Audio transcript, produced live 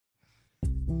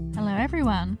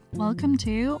everyone. Welcome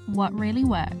to What Really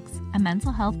Works, a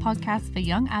mental health podcast for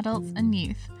young adults and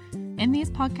youth. In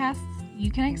these podcasts, you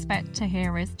can expect to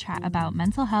hear us chat about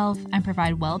mental health and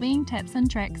provide well-being tips and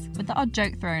tricks with the odd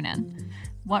joke thrown in.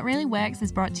 What Really Works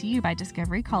is brought to you by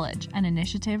Discovery College, an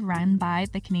initiative run by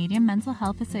the Canadian Mental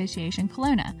Health Association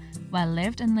Kelowna, where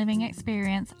lived and living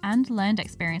experience and learned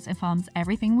experience informs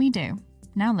everything we do.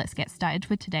 Now let's get started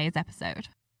with today's episode.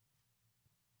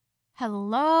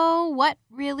 Hello, What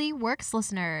Really Works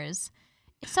listeners.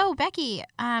 So, Becky,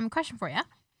 question for you.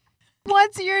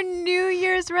 What's your New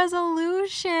Year's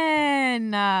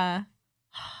resolution? What?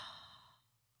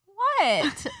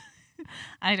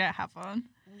 I don't have one.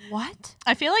 What?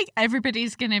 I feel like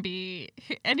everybody's going to be,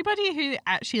 anybody who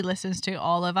actually listens to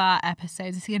all of our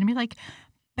episodes is going to be like,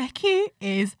 Becky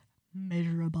is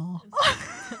miserable.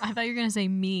 I thought you were going to say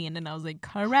mean, and I was like,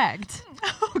 correct.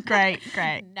 Oh, great.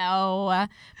 No,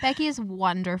 Becky is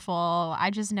wonderful. I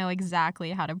just know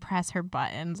exactly how to press her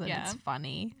buttons, and it's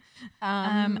funny.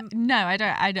 No, I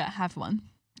don't have one.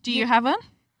 Do you have one?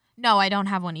 No, I don't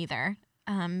have one either.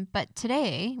 But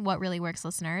today, What Really Works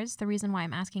listeners, the reason why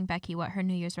I'm asking Becky what her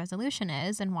New Year's resolution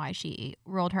is and why she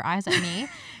rolled her eyes at me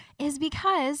is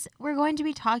because we're going to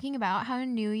be talking about how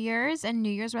New Year's and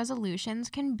New Year's resolutions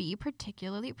can be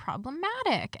particularly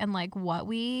problematic and like what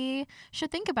we should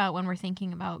think about when we're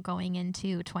thinking about going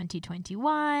into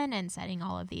 2021 and setting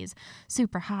all of these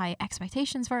super high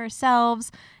expectations for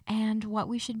ourselves and what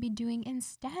we should be doing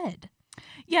instead.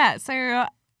 Yeah, so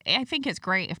I think it's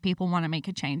great if people want to make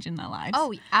a change in their lives.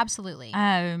 Oh, absolutely.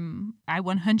 I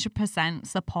 100%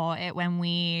 support it when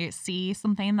we see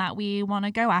something that we want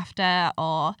to go after,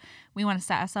 or we want to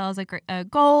set ourselves a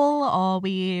goal, or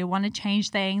we want to change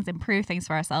things, improve things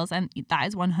for ourselves. And that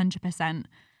is 100%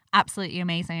 absolutely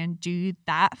amazing. And do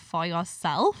that for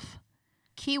yourself.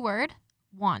 Keyword,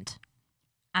 want.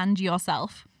 And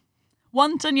yourself.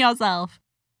 Want and yourself.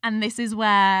 And this is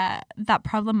where that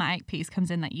problematic piece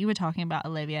comes in that you were talking about,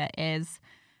 Olivia, is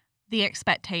the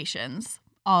expectations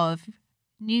of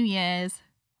New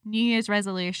Year's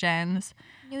resolutions.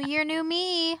 New year, new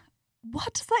me.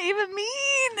 What does that even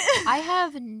mean? I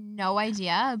have no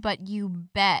idea, but you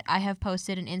bet I have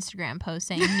posted an Instagram post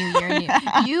saying New Year, new.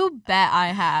 You bet I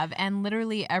have. And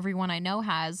literally everyone I know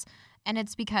has. And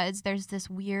it's because there's this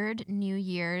weird New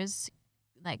Year's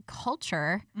like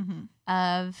culture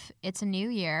of it's a new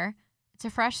year, it's a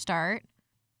fresh start,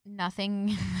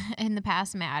 nothing in the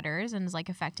past matters and is like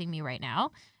affecting me right now,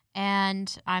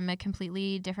 and I'm a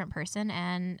completely different person.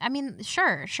 And I mean,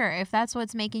 sure, if that's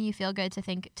what's making you feel good to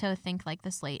think like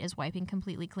the slate is wiping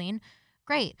completely clean,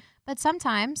 great. But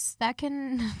sometimes that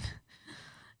can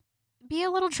be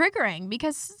a little triggering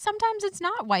because sometimes it's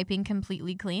not wiping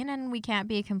completely clean and we can't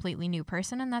be a completely new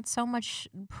person, and that's so much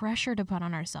pressure to put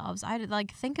on ourselves. I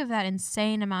like think of that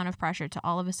insane amount of pressure to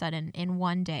all of a sudden in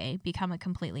one day become a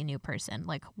completely new person.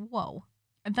 Like, whoa.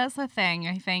 That's the thing,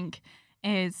 I think,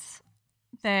 is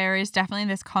there is definitely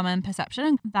this common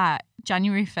perception that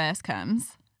January 1st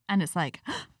comes and it's like,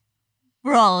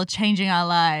 we're all changing our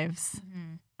lives.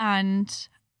 And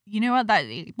you know what? That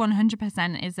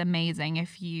 100% is amazing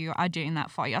if you are doing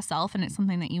that for yourself and it's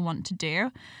something that you want to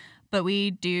do. But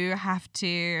we do have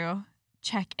to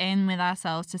check in with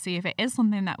ourselves to see if it is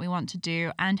something that we want to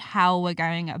do and how we're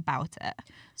going about it.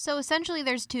 So essentially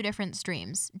there's two different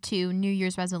streams to New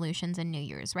Year's resolutions and New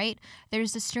Year's, right?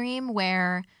 There's the stream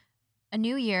where a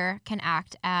new year can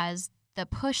act as the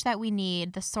push that we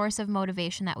need, the source of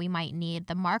motivation that we might need,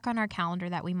 the mark on our calendar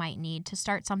that we might need to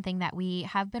start something that we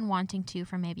have been wanting to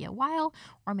for maybe a while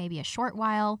or maybe a short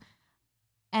while,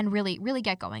 and really, really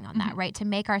get going on that, right? To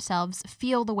make ourselves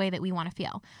feel the way that we want to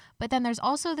feel. But then there's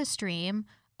also the stream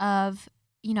of,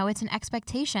 you know, it's an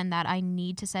expectation that I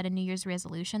need to set a New Year's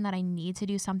resolution, that I need to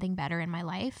do something better in my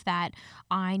life, that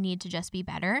I need to just be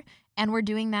better. And we're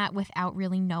doing that without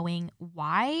really knowing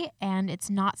why. And it's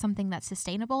not something that's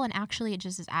sustainable. And actually, it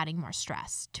just is adding more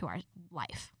stress to our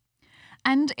life.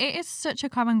 And it is such a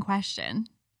common question,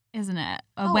 isn't it?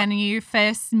 When you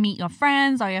first meet your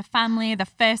friends or your family, the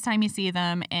first time you see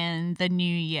them in the new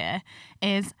year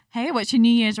is, hey, what's your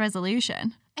New Year's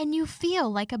resolution? And you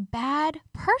feel like a bad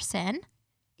person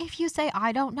if you say,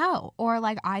 I don't know, or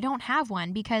like, I don't have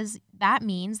one, because that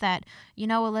means that, you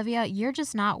know, Olivia, you're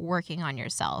just not working on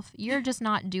yourself. You're just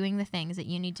not doing the things that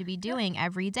you need to be doing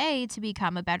every day to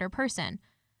become a better person.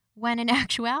 When in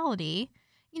actuality,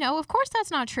 you know, of course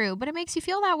that's not true, but it makes you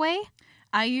feel that way.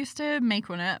 I used to make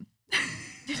one up.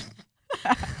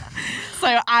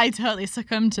 So I totally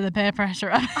succumbed to the peer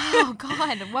pressure. Oh,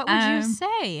 God. What would you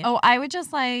say? I would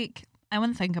just like, I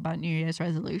wouldn't think about New Year's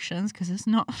resolutions because it's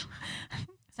not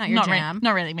Not your jam.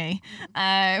 Not really me.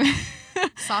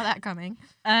 Saw that coming.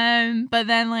 But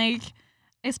then like,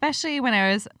 especially when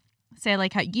I was, say,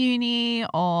 like at uni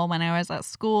or when I was at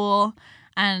school,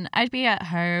 and I'd be at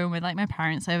home with like my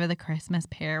parents over the Christmas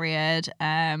period,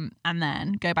 and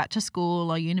then go back to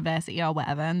school or university or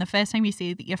whatever. And the first time you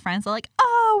see that your friends are like,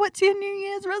 "Oh, what's your New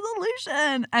Year's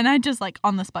resolution?" And I just like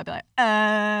on the spot be like,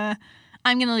 "I'm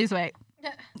gonna lose weight."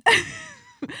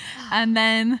 And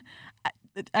then,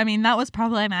 I mean, that was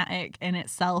problematic in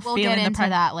itself. We'll get into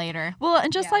that later. Well,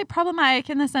 and just like problematic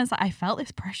in the sense that I felt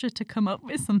this pressure to come up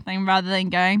with something rather than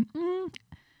going,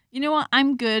 you know what,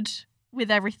 I'm good with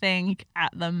everything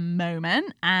at the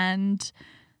moment, and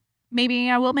maybe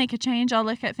I will make a change. I'll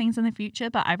look at things in the future,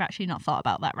 but I've actually not thought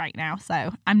about that right now,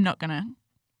 so I'm not gonna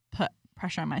put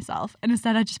pressure on myself. And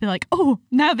instead I'd just be like, oh,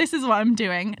 now this is what I'm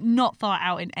doing, not thought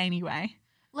out in any way.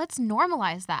 Let's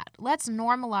normalize that. Let's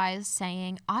normalize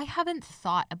saying, I haven't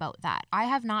thought about that.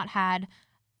 I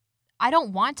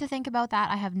don't want to think about that.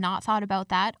 I have not thought about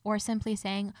that. Or simply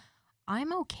saying,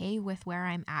 I'm okay with where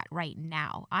I'm at right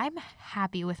now. I'm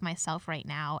happy with myself right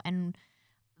now. And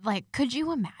like, could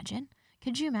you imagine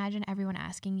everyone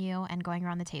asking you and going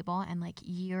around the table and like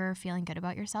you're feeling good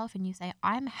about yourself and you say,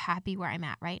 I'm happy where I'm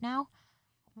at right now?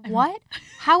 What?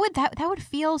 How would that would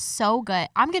feel so good.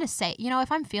 I'm going to say,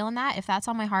 if I'm feeling that, if that's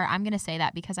on my heart, I'm going to say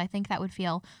that because I think that would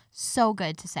feel so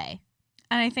good to say.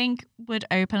 And I think would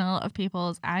open a lot of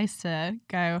people's eyes to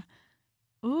go,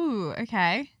 ooh,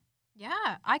 okay.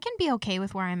 Yeah, I can be okay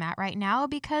with where I'm at right now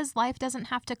because life doesn't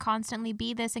have to constantly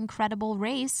be this incredible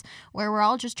race where we're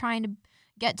all just trying to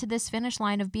get to this finish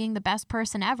line of being the best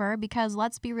person ever, because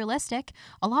let's be realistic,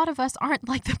 a lot of us aren't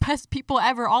like the best people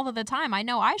ever all of the time. I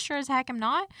know I sure as heck am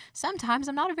not. Sometimes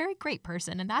I'm not a very great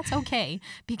person, and that's okay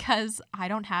because I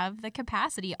don't have the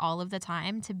capacity all of the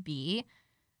time to be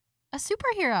a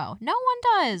superhero. No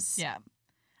one does. Yeah.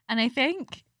 And I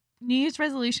think New Year's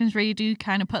resolutions really do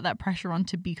kind of put that pressure on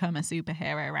to become a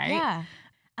superhero, right? Yeah.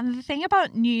 And the thing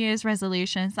about New Year's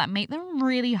resolutions that make them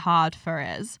really hard for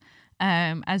us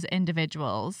as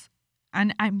individuals,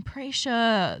 and I'm pretty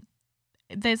sure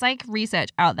there's like research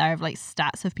out there of like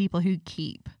stats of people who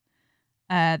keep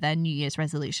their New Year's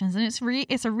resolutions, and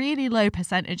it's a really low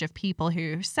percentage of people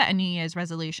who set a New Year's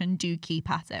resolution do keep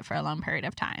at it for a long period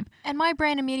of time. And my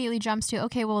brain immediately jumps to,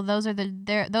 okay, well those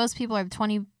people are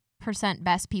 20%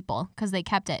 best people because they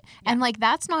kept it. Yeah. And like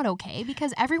that's not okay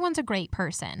because everyone's a great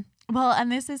person. Well,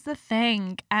 and this is the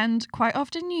thing, and quite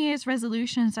often New Year's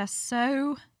resolutions are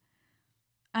so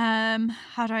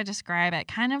how do I describe it?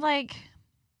 Kind of like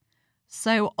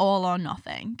so all or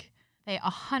nothing. They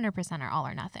 100% are all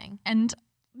or nothing. And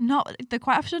they're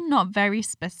quite often not very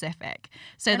specific.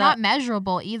 So they're not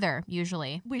measurable either,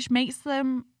 usually. Which makes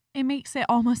it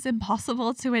almost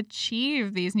impossible to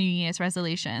achieve these New Year's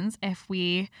resolutions if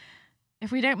we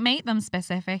don't make them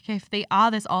specific, if they are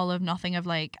this all or nothing of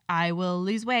like, I will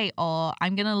lose weight, or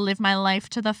I'm going to live my life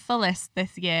to the fullest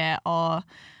this year, or,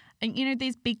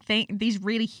 these big things, these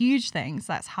really huge things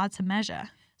that's hard to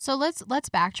measure. So let's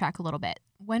backtrack a little bit.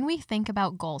 When we think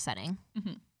about goal setting,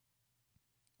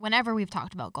 whenever we've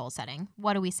talked about goal setting,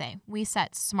 what do we say? We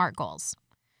set SMART goals: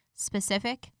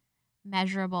 specific,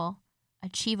 measurable,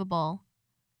 achievable,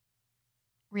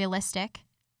 realistic,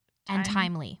 and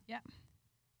timely. Yeah.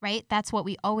 Right? That's what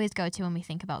we always go to when we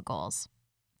think about goals.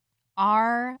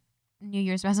 Our New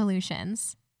Year's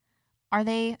resolutions, are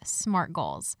they SMART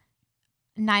goals?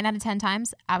 9 out of 10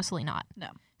 times? Absolutely not. No.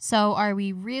 So are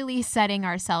we really setting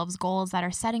ourselves goals that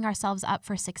are setting ourselves up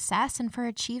for success and for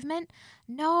achievement?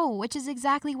 No, which is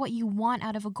exactly what you want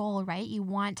out of a goal, right? You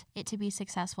want it to be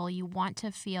successful. You want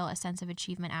to feel a sense of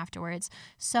achievement afterwards.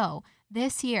 So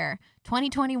this year,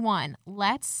 2021,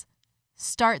 let's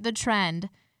start the trend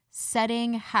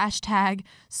setting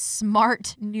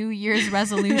 #SMART New Year's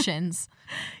resolutions.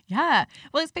 Yeah.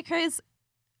 Well, it's because,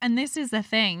 and this is the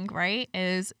thing, right,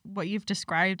 is what you've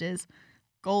described as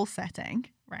goal setting,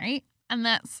 right? And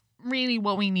that's really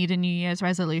what we need a New Year's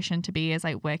resolution to be, is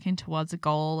like working towards a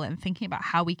goal and thinking about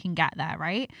how we can get there,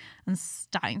 right? And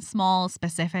starting small,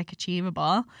 specific,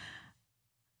 achievable.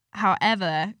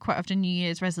 However, quite often New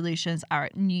Year's resolutions are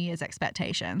New Year's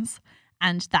expectations.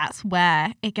 And that's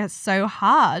where it gets so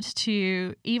hard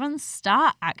to even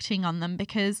start acting on them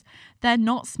because they're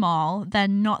not small, they're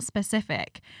not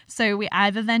specific. So we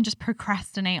either then just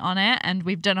procrastinate on it, and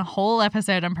we've done a whole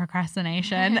episode on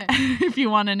procrastination if you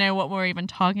want to know what we're even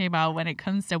talking about when it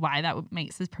comes to why that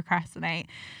makes us procrastinate.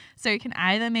 So it can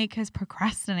either make us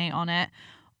procrastinate on it,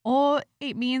 or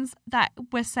it means that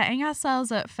we're setting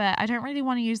ourselves up for, I don't really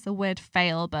want to use the word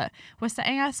fail, but we're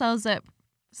setting ourselves up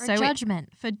for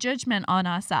judgment on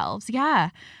ourselves. Yeah.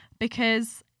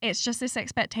 Because it's just this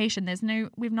expectation.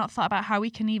 We've not thought about how we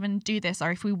can even do this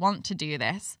or if we want to do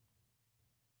this.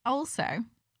 Also,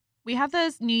 we have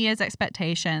those New Year's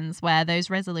expectations where those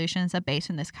resolutions are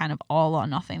based on this kind of all or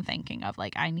nothing thinking of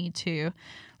like, I need to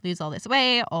lose all this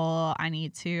weight, or I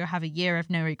need to have a year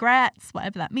of no regrets,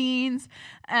 whatever that means.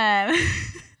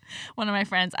 One of my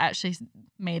friends actually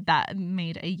made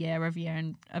a year of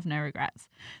no regrets.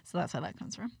 So that's where that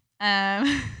comes from.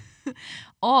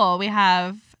 Or we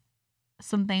have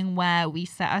something where we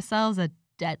set ourselves a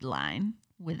deadline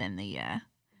within the year,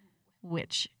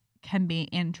 which can be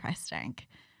interesting.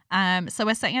 So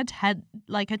we're setting a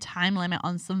time limit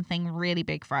on something really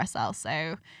big for ourselves.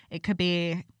 So it could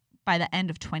be by the end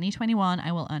of 2021,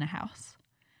 I will own a house.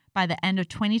 By the end of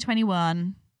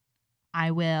 2021,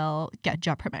 I will get a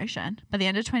job promotion. By the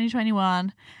end of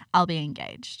 2021, I'll be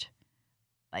engaged.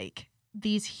 Like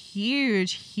these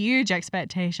huge, huge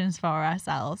expectations for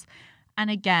ourselves.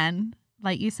 And again,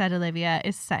 like you said, Olivia,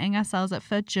 is setting ourselves up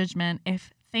for judgment.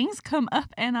 If things come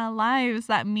up in our lives,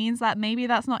 that means that maybe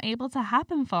that's not able to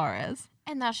happen for us.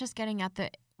 And that's just getting at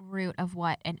the root of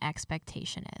what an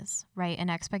expectation is, right? An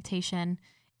expectation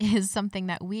is something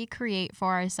that we create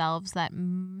for ourselves that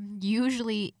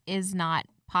usually is not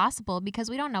possible because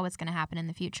we don't know what's going to happen in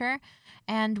the future.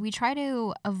 And we try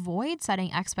to avoid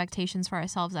setting expectations for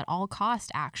ourselves at all cost,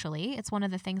 actually. It's one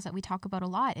of the things that we talk about a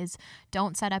lot is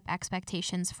don't set up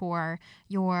expectations for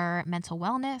your mental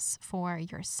wellness, for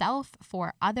yourself,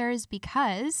 for others,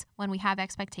 because when we have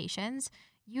expectations,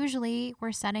 usually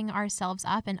we're setting ourselves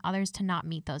up and others to not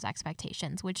meet those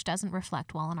expectations, which doesn't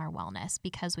reflect well on our wellness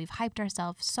because we've hyped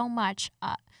ourselves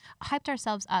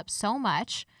up so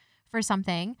much for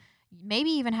something, maybe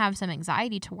even have some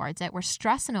anxiety towards it. We're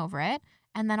stressing over it.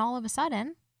 And then all of a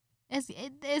sudden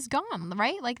it is gone,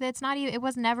 right? Like it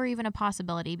was never even a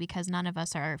possibility because none of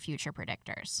us are future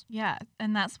predictors. Yeah.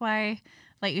 And that's why,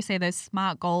 like you say, those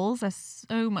SMART goals are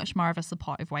so much more of a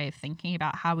supportive way of thinking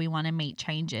about how we want to make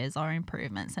changes or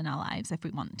improvements in our lives if we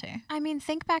want to. I mean,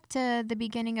 think back to the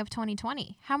beginning of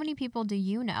 2020. How many people do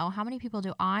you know? How many people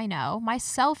do I know,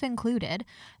 myself included,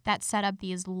 that set up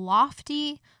these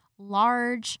lofty,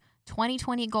 large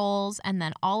 2020 goals, and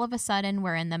then all of a sudden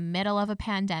we're in the middle of a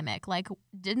pandemic? Like,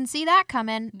 didn't see that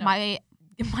coming. No. My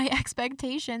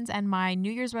expectations and my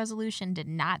New Year's resolution did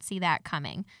not see that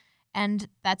coming. And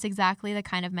that's exactly the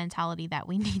kind of mentality that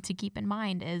we need to keep in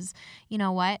mind is, you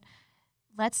know what?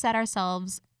 Let's set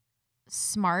ourselves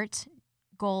smart,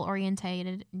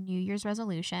 goal-oriented New Year's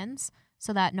resolutions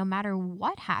so that no matter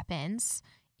what happens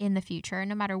in the future,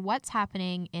 no matter what's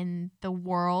happening in the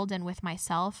world and with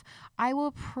myself, I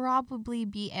will probably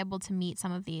be able to meet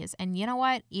some of these. And you know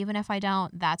what? Even if I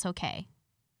don't, that's okay.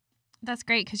 That's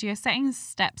great because you're setting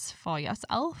steps for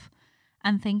yourself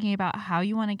and thinking about how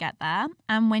you want to get there.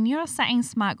 And when you're setting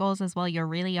SMART goals as well, you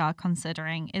really are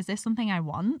considering, is this something I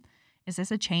want? Is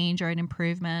this a change or an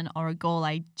improvement or a goal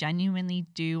I genuinely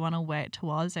do want to work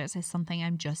towards? Or is this something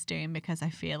I'm just doing because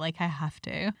I feel like I have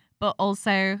to? But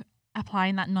also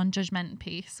applying that non-judgment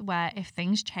piece where if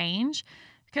things change,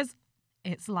 because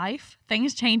it's life,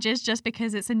 things changes. Just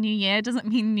because it's a new year doesn't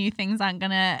mean new things aren't going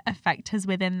to affect us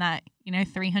within that,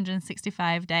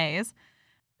 365 days.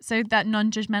 So that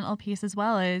non-judgmental piece as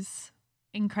well is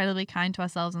incredibly kind to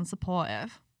ourselves and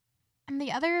supportive. And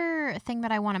the other thing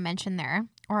that I want to mention there,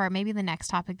 or maybe the next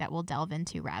topic that we'll delve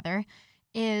into rather,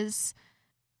 is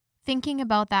thinking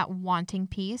about that wanting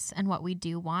piece and what we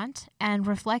do want and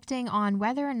reflecting on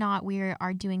whether or not we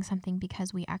are doing something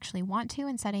because we actually want to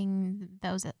and setting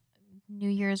those New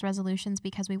Year's resolutions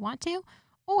because we want to,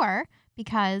 or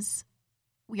because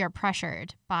we are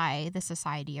pressured by the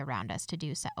society around us to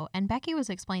do so. And Becky was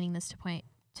explaining this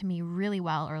to me really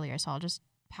well earlier, so I'll just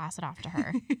pass it off to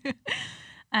her.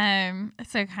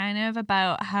 So kind of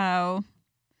about how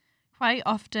quite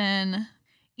often,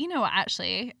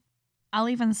 actually, I'll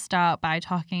even start by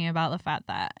talking about the fact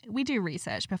that we do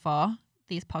research before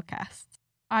these podcasts.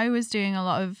 I was doing a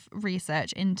lot of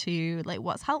research into like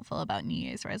what's helpful about New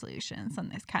Year's resolutions and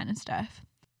this kind of stuff.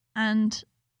 And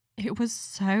it was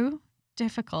so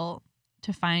difficult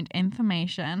to find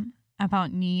information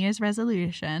about New Year's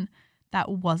resolution that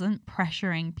wasn't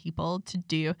pressuring people to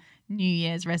do New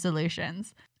Year's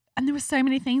resolutions. And there were so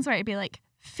many things where it'd be like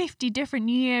 50 different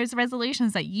New Year's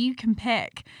resolutions that you can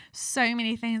pick. So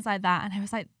many things like that. And I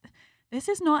was like, this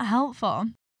is not helpful.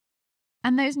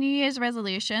 And those New Year's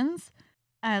resolutions,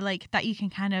 like that you can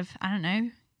kind of,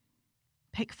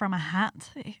 pick from a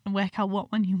hat and work out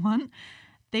what one you want.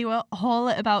 They were all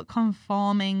about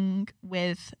conforming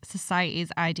with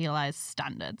society's idealized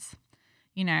standards.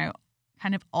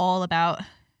 Kind of all about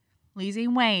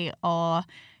losing weight or,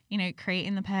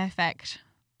 creating the perfect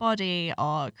body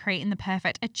or creating the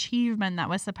perfect achievement that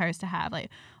we're supposed to have. Like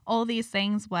all these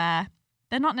things where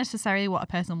they're not necessarily what a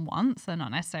person wants. They're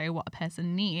not necessarily what a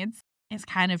person needs. It's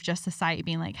kind of just society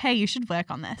being like, hey, you should work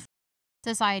on this.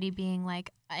 Society being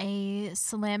like, a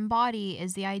slim body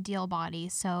is the ideal body,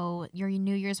 so your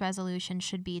New Year's resolution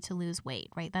should be to lose weight,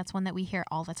 right? That's one that we hear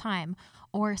all the time.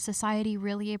 Or society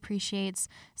really appreciates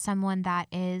someone that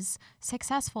is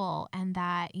successful and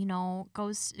that, you know,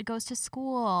 goes to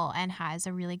school and has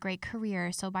a really great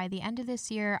career. So by the end of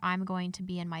this year, I'm going to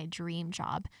be in my dream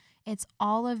job. It's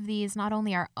all of these, not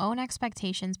only our own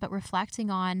expectations, but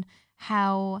reflecting on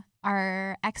how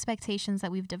our expectations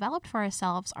that we've developed for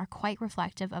ourselves are quite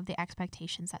reflective of the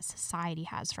expectations that society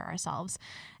has for ourselves.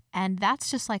 And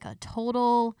that's just like a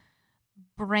total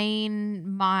brain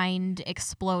mind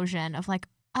explosion of like,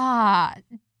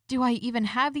 do I even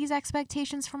have these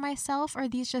expectations for myself? Or are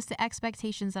these just the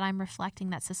expectations that I'm reflecting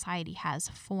that society has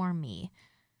for me?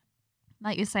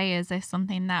 Like you say, is this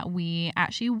something that we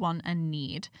actually want and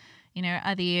need? You know,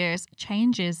 are these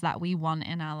changes that we want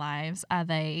in our lives? Are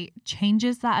they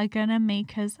changes that are going to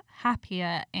make us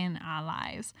happier in our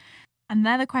lives? And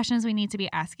they're the questions we need to be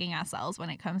asking ourselves when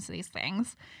it comes to these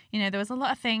things. You know, there was a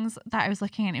lot of things that I was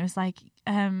looking at. It was like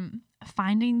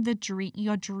finding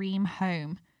your dream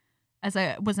home was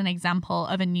an example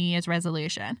of a New Year's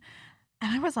resolution.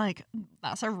 And I was like,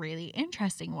 that's a really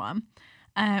interesting one.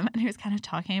 And it was kind of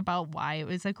talking about why it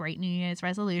was a great New Year's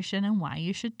resolution and why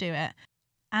you should do it.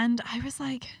 And I was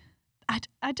like,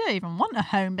 I don't even want a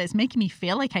home, but it's making me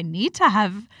feel like I need to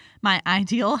have my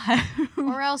ideal home.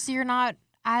 Or else you're not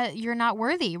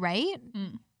worthy, right?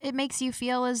 Mm. It makes you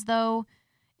feel as though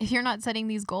if you're not setting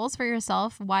these goals for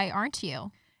yourself, why aren't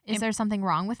you? Is there something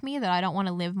wrong with me that I don't want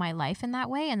to live my life in that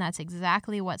way? And that's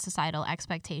exactly what societal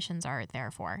expectations are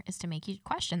there for, is to make you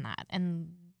question that and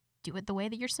do it the way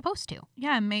that you're supposed to.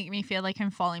 Yeah, make me feel like I'm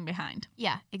falling behind.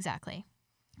 Yeah, exactly.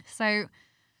 So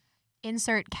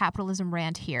insert capitalism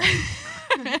rant here.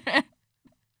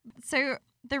 So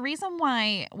the reason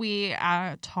why we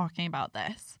are talking about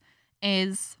this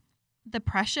is the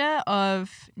pressure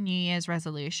of New Year's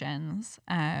resolutions,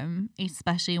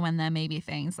 especially when there may be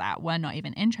things that we're not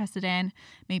even interested in.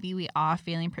 Maybe we are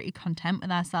feeling pretty content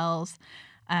with ourselves,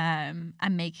 and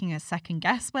making us second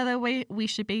guess whether we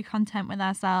should be content with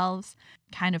ourselves,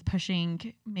 kind of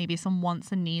pushing maybe some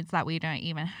wants and needs that we don't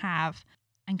even have,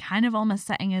 and kind of almost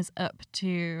setting us up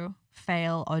to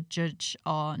fail or judge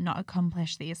or not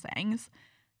accomplish these things.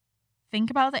 Think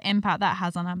about the impact that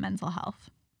has on our mental health.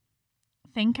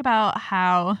 Think about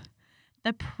how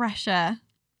the pressure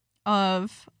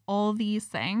of all these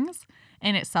things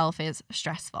in itself is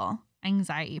stressful,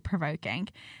 anxiety provoking,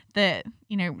 that,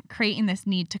 you know, creating this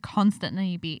need to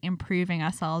constantly be improving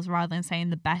ourselves rather than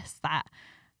saying the best that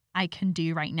I can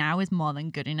do right now is more than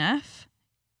good enough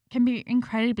can be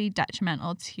incredibly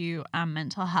detrimental to our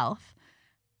mental health.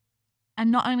 And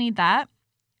not only that,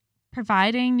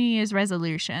 providing New Year's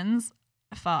resolutions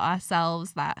for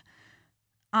ourselves that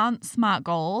aren't smart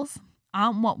goals,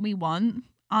 aren't what we want,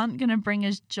 aren't going to bring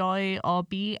us joy or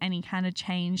be any kind of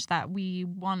change that we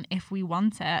want if we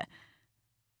want it,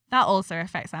 that also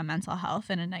affects our mental health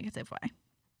in a negative way.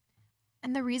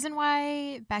 And the reason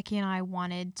why Becky and I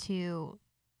wanted to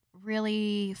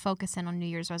really focus in on New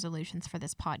Year's resolutions for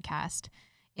this podcast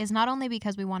is not only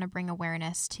because we want to bring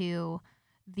awareness to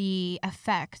the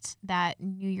effect that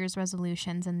New Year's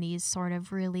resolutions and these sort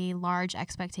of really large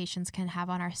expectations can have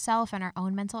on ourselves and our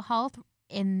own mental health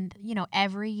in, you know,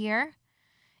 every year.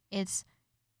 It's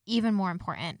even more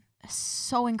important,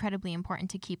 so incredibly important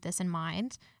to keep this in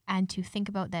mind and to think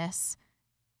about this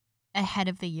ahead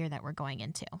of the year that we're going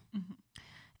into. Mm-hmm.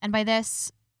 And by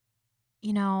this,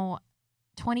 you know,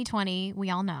 2020, we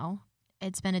all know,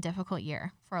 it's been a difficult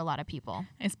year for a lot of people.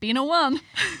 It's been a one.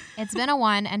 It's been a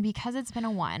one. And because it's been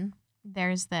a one,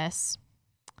 there's this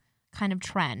kind of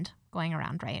trend going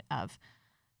around, right, of,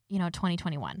 you know,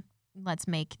 2021. Let's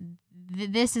make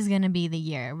this is going to be the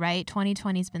year, right?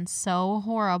 2020 has been so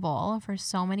horrible for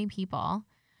so many people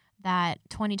that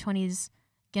 2020 is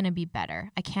going to be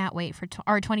better. I can't wait for,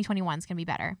 or 2021 is going to be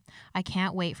better. I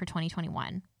can't wait for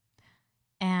 2021.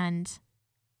 And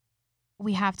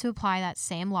we have to apply that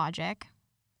same logic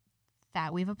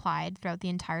that we've applied throughout the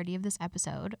entirety of this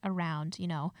episode around, you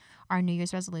know, our New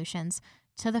Year's resolutions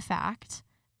to the fact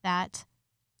that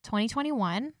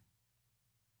 2021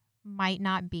 might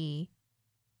not be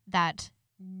that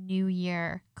new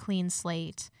year, clean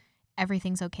slate,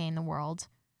 everything's okay in the world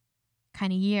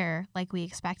kind of year like we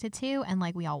expect it to and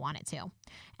like we all want it to.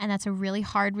 And that's a really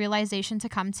hard realization to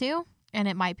come to. And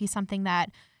it might be something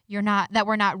that we're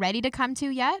not ready to come to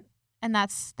yet. And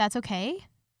that's okay.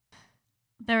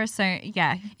 There are It's a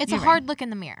you're hard right. look in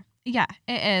the mirror. Yeah,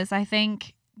 it is. I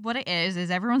think what it is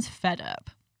everyone's fed up.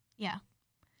 Yeah.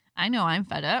 I know I'm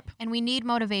fed up. And we need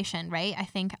motivation, right? I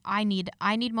think I need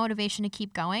motivation to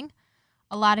keep going.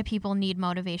 A lot of people need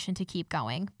motivation to keep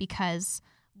going because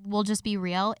we'll just be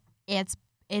real, it's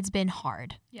been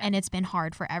hard. Yeah. And it's been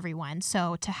hard for everyone.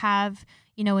 So to have,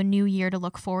 a new year to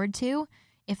look forward to,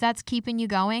 if that's keeping you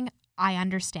going, I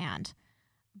understand.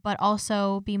 But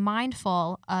also be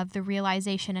mindful of the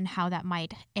realization and how that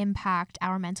might impact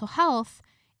our mental health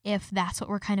if that's what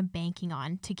we're kind of banking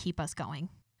on to keep us going.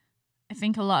 I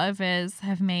think a lot of us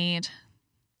have made,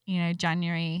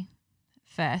 January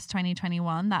 1st,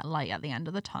 2021, that light at the end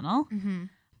of the tunnel. Mm-hmm.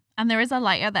 And there is a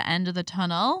light at the end of the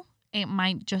tunnel. It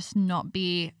might just not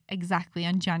be exactly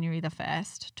on January the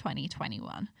 1st,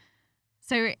 2021.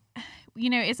 So,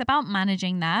 it's about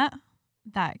managing that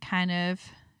kind of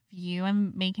view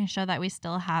and making sure that we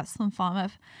still have some form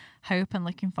of hope and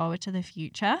looking forward to the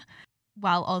future,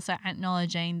 while also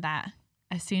acknowledging that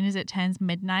as soon as it turns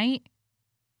midnight,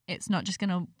 it's not just going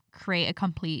to create a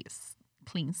complete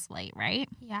clean slate, right?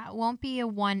 Yeah, it won't be a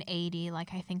 180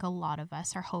 like I think a lot of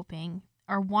us are hoping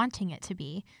or wanting it to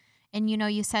be. And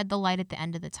you said the light at the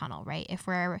end of the tunnel, right? If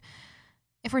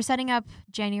we're setting up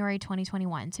January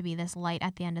 2021 to be this light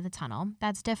at the end of the tunnel,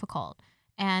 that's difficult.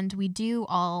 And we do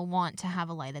all want to have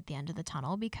a light at the end of the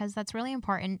tunnel because that's really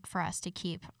important for us to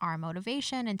keep our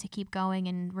motivation and to keep going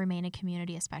and remain a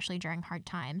community, especially during hard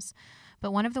times.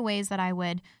 But one of the ways that I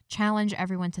would challenge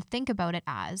everyone to think about it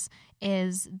as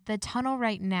is the tunnel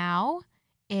right now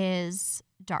is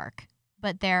dark,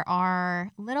 but there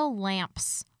are little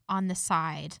lamps on the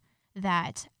side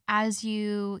that as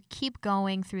you keep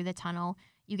going through the tunnel,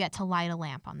 you get to light a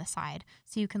lamp on the side.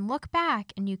 So you can look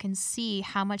back and you can see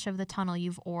how much of the tunnel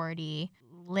you've already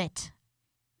lit.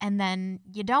 And then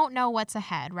you don't know what's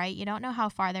ahead, right? You don't know how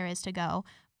far there is to go,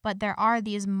 but there are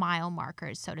these mile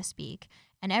markers, so to speak.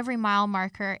 And every mile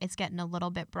marker, it's getting a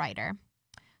little bit brighter.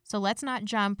 So let's not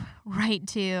jump right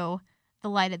to the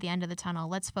light at the end of the tunnel.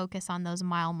 Let's focus on those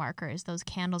mile markers, those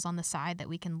candles on the side that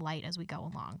we can light as we go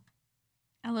along.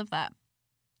 I love that.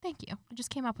 Thank you. I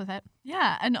just came up with it.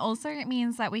 Yeah. And also it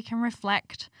means that we can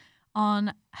reflect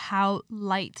on how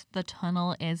light the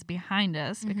tunnel is behind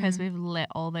us because we've lit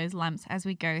all those lamps as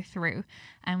we go through,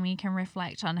 and we can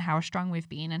reflect on how strong we've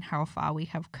been and how far we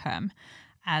have come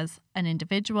as an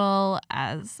individual,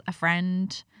 as a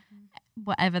friend,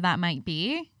 whatever that might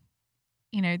be.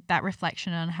 That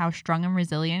reflection on how strong and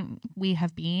resilient we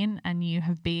have been and you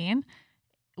have been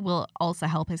will also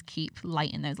help us keep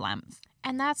lighting those lamps.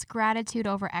 And that's gratitude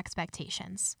over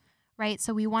expectations, right?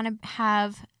 So we want to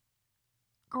have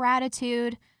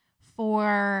gratitude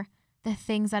for the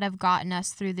things that have gotten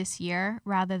us through this year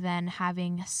rather than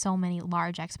having so many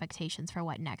large expectations for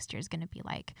what next year is going to be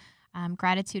like.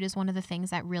 Gratitude is one of the things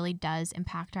that really does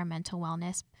impact our mental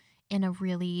wellness in a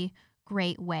really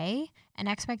great way. And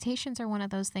expectations are one of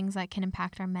those things that can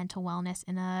impact our mental wellness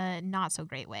in a not so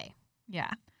great way.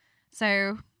 Yeah.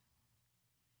 So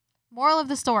moral of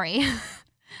the story.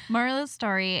 Moral of the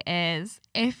story is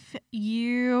if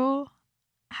you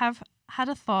have had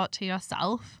a thought to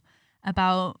yourself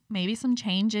about maybe some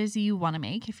changes you want to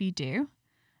make, if you do,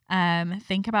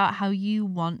 think about how you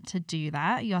want to do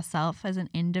that yourself as an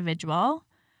individual,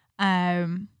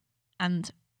 and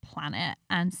plan it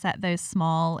and set those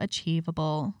small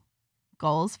achievable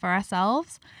goals for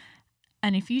ourselves.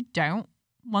 And if you don't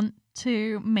want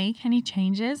to make any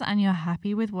changes and you're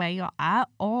happy with where you're at,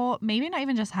 or maybe not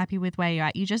even just happy with where you're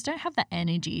at, you just don't have the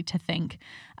energy to think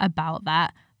about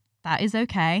that, that is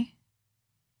okay.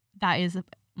 That is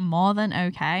more than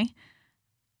okay.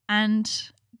 And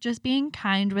just being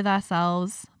kind with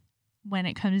ourselves when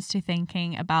it comes to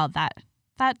thinking about that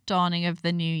dawning of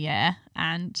the new year,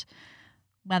 and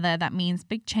whether that means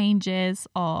big changes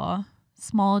or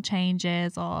small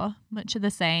changes or much of the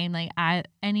same,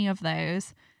 any of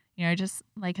those, just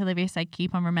like Olivia said,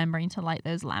 keep on remembering to light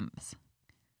those lamps.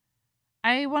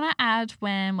 I want to add,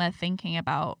 when we're thinking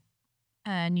about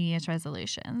New Year's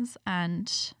resolutions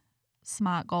and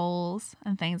SMART goals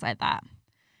and things like that,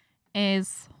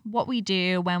 is what we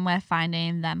do when we're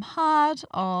finding them hard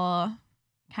or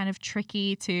kind of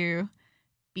tricky to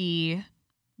be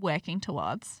working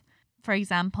towards. For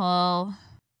example,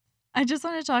 I just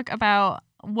want to talk about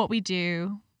what we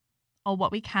do or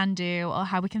what we can do or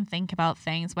how we can think about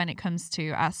things when it comes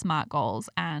to our SMART goals.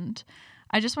 And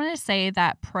I just want to say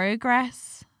that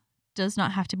progress does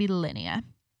not have to be linear.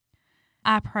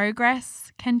 Our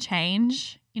progress can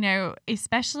change,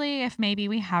 especially if maybe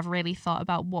we have really thought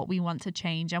about what we want to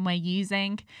change and we're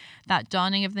using that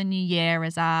dawning of the new year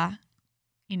as our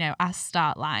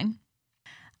start line.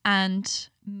 And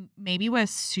maybe we're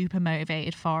super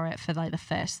motivated for it for like the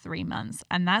first 3 months,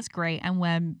 and that's great. And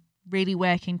we're really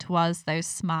working towards those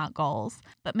SMART goals.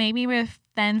 But maybe we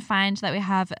then find that we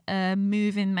have a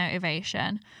moving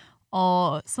motivation,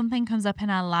 or something comes up in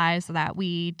our lives that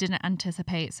we didn't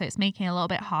anticipate. So it's making it a little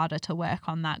bit harder to work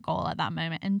on that goal at that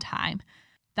moment in time.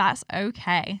 That's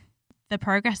okay. The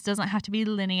progress doesn't have to be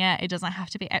linear. It doesn't have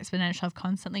to be exponential of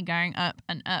constantly going up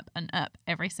and up and up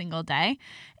every single day.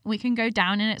 We can go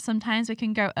down in it sometimes. We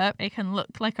can go up. It can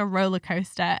look like a roller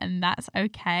coaster, and that's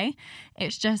okay.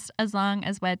 It's just as long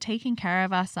as we're taking care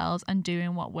of ourselves and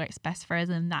doing what works best for us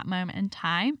in that moment in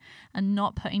time, and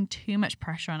not putting too much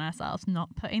pressure on ourselves,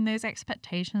 not putting those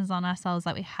expectations on ourselves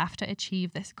that we have to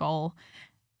achieve this goal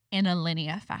in a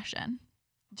linear fashion.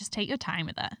 Just take your time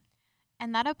with it.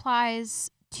 And that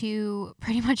applies to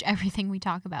pretty much everything we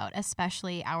talk about,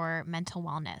 especially our mental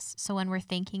wellness. So when we're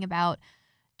thinking about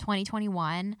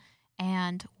 2021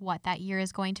 and what that year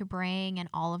is going to bring and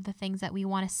all of the things that we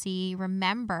want to see,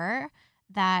 remember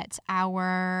that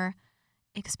our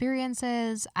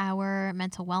experiences, our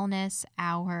mental wellness,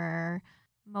 our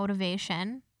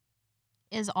motivation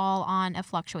is all on a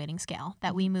fluctuating scale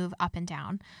that we move up and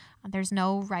down. There's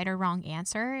no right or wrong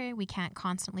answer. We can't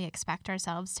constantly expect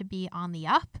ourselves to be on the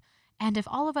up. And if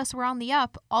all of us were on the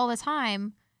up all the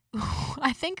time,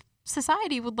 I think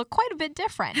society would look quite a bit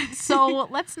different. So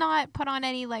let's not put on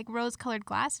any like rose-colored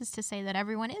glasses to say that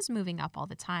everyone is moving up all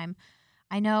the time.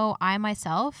 I know I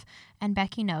myself, and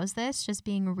Becky knows this, just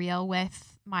being real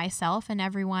with myself and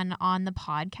everyone on the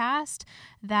podcast,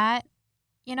 that,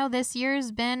 you know, this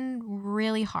year's been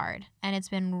really hard, and it's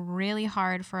been really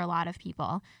hard for a lot of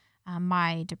people.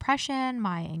 My depression,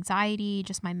 my anxiety,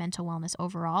 just my mental wellness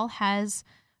overall has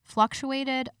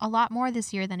fluctuated a lot more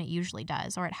this year than it usually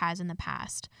does, or it has in the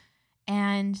past.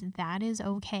 And that is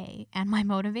okay. And my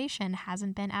motivation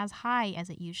hasn't been as high as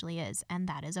it usually is, and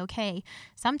that is okay.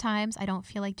 Sometimes I don't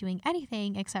feel like doing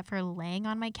anything except for laying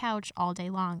on my couch all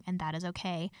day long, and that is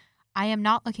okay. I am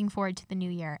not looking forward to the new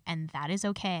year, and that is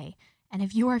okay. And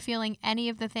if you are feeling any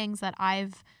of the things that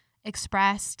I've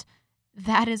expressed,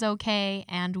 that is okay,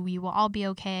 and we will all be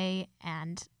okay.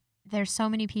 And there's so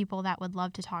many people that would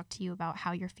love to talk to you about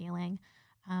how you're feeling,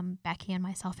 Becky and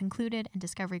myself included, and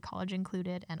Discovery College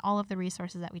included, and all of the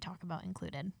resources that we talk about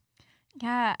included.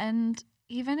 Yeah, and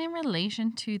even in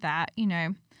relation to that, you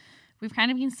know, we've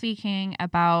kind of been speaking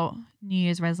about New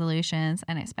Year's resolutions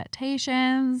and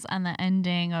expectations and the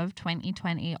ending of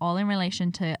 2020, all in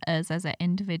relation to us as an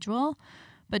individual.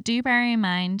 But do bear in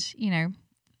mind, you know,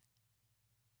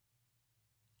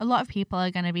 a lot of people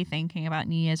are going to be thinking about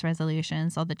New Year's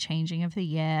resolutions or the changing of the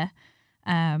year,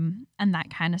 and that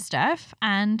kind of stuff.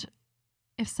 And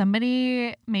if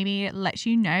somebody maybe lets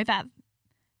you know that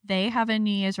they have a New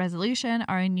Year's resolution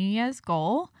or a New Year's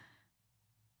goal,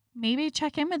 maybe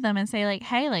check in with them and say like,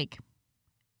 hey, like,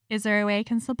 is there a way I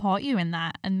can support you in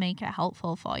that and make it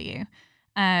helpful for you?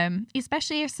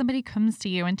 Especially if somebody comes to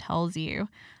you and tells you,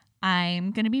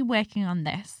 I'm going to be working on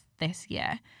this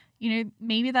year. You know,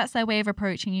 maybe that's their way of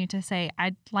approaching you to say,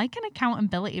 I'd like an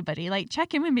accountability buddy. Like,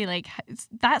 check in and be like,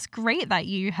 that's great that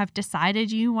you have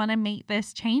decided you want to make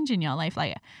this change in your life.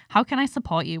 Like, how can I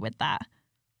support you with that?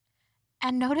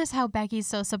 And notice how Becky's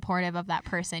so supportive of that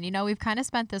person. You know, we've kind of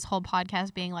spent this whole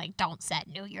podcast being like, don't set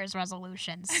New Year's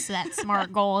resolutions, set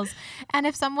SMART goals. And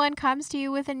if someone comes to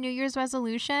you with a New Year's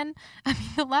resolution, I mean,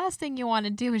 the last thing you want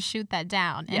to do is shoot that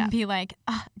down and be like,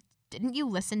 didn't you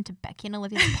listen to Becky and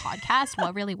Olivia's podcast?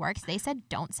 What really works? They said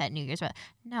don't set New Year's.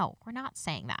 No, we're not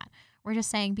saying that. We're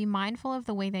just saying be mindful of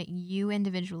the way that you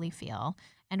individually feel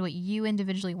and what you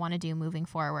individually want to do moving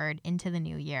forward into the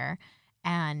new year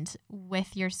and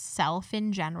with yourself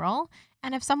in general.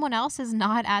 And if someone else is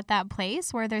not at that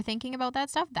place where they're thinking about that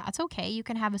stuff, that's okay. You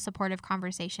can have a supportive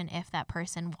conversation if that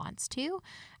person wants to.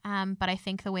 But I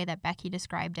think the way that Becky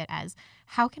described it as,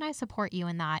 how can I support you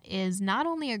in that, is not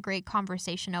only a great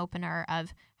conversation opener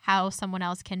of how someone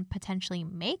else can potentially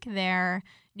make their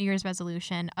New Year's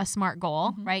resolution a SMART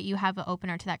goal, right? You have an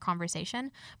opener to that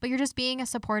conversation, but you're just being a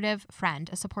supportive friend,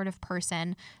 a supportive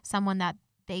person, someone that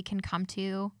they can come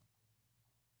to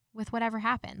with whatever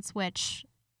happens, which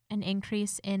an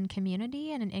increase in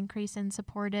community and an increase in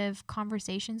supportive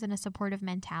conversations and a supportive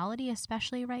mentality,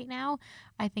 especially right now,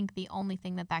 I think the only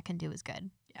thing that can do is good.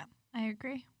 Yeah, I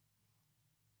agree.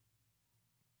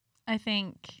 I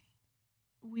think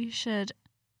we should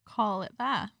call it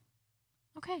there.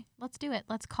 Okay, let's do it.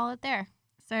 Let's call it there.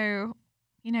 So,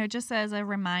 you know, just as a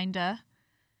reminder,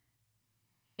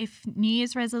 if New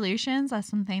Year's resolutions are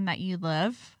something that you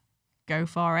love, go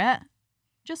for it.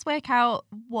 Just work out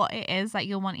what it is that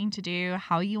you're wanting to do,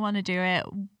 how you want to do it,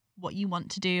 what you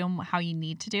want to do and how you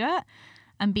need to do it,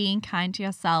 and being kind to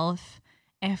yourself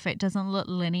if it doesn't look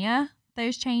linear,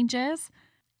 those changes.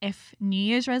 If New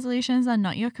Year's resolutions are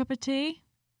not your cup of tea,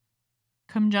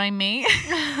 come join me.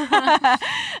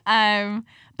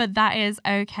 But that is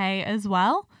okay as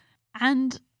well.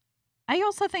 And I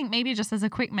also think maybe just as a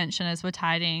quick mention as we're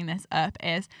tidying this up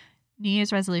is New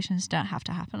Year's resolutions don't have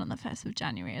to happen on the 1st of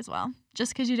January as well.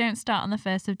 Just because you don't start on the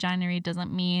 1st of January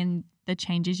doesn't mean the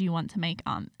changes you want to make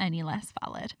aren't any less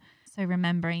valid. So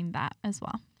remembering that as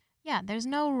well. Yeah, there's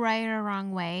no right or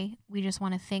wrong way. We just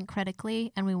want to think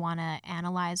critically and we want to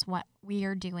analyze what we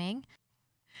are doing.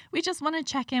 We just want to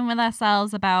check in with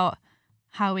ourselves about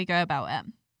how we go about it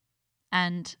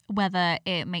and whether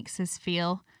it makes us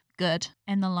feel good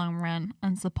in the long run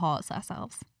and supports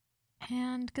ourselves.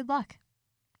 And good luck.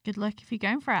 Good luck if you're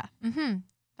going for it.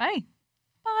 Bye.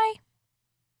 Bye.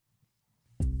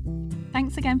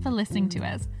 Thanks again for listening to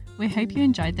us. We hope you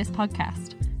enjoyed this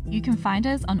podcast. You can find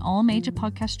us on all major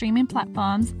podcast streaming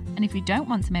platforms, and if you don't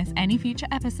want to miss any future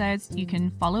episodes, you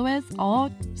can follow us or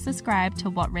subscribe to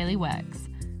What Really Works.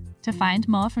 To find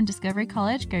more from Discovery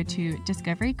College, go to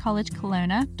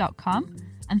discoverycollegekelowna.com.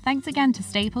 And thanks again to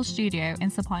Staple Studio in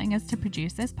supporting us to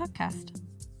produce this podcast.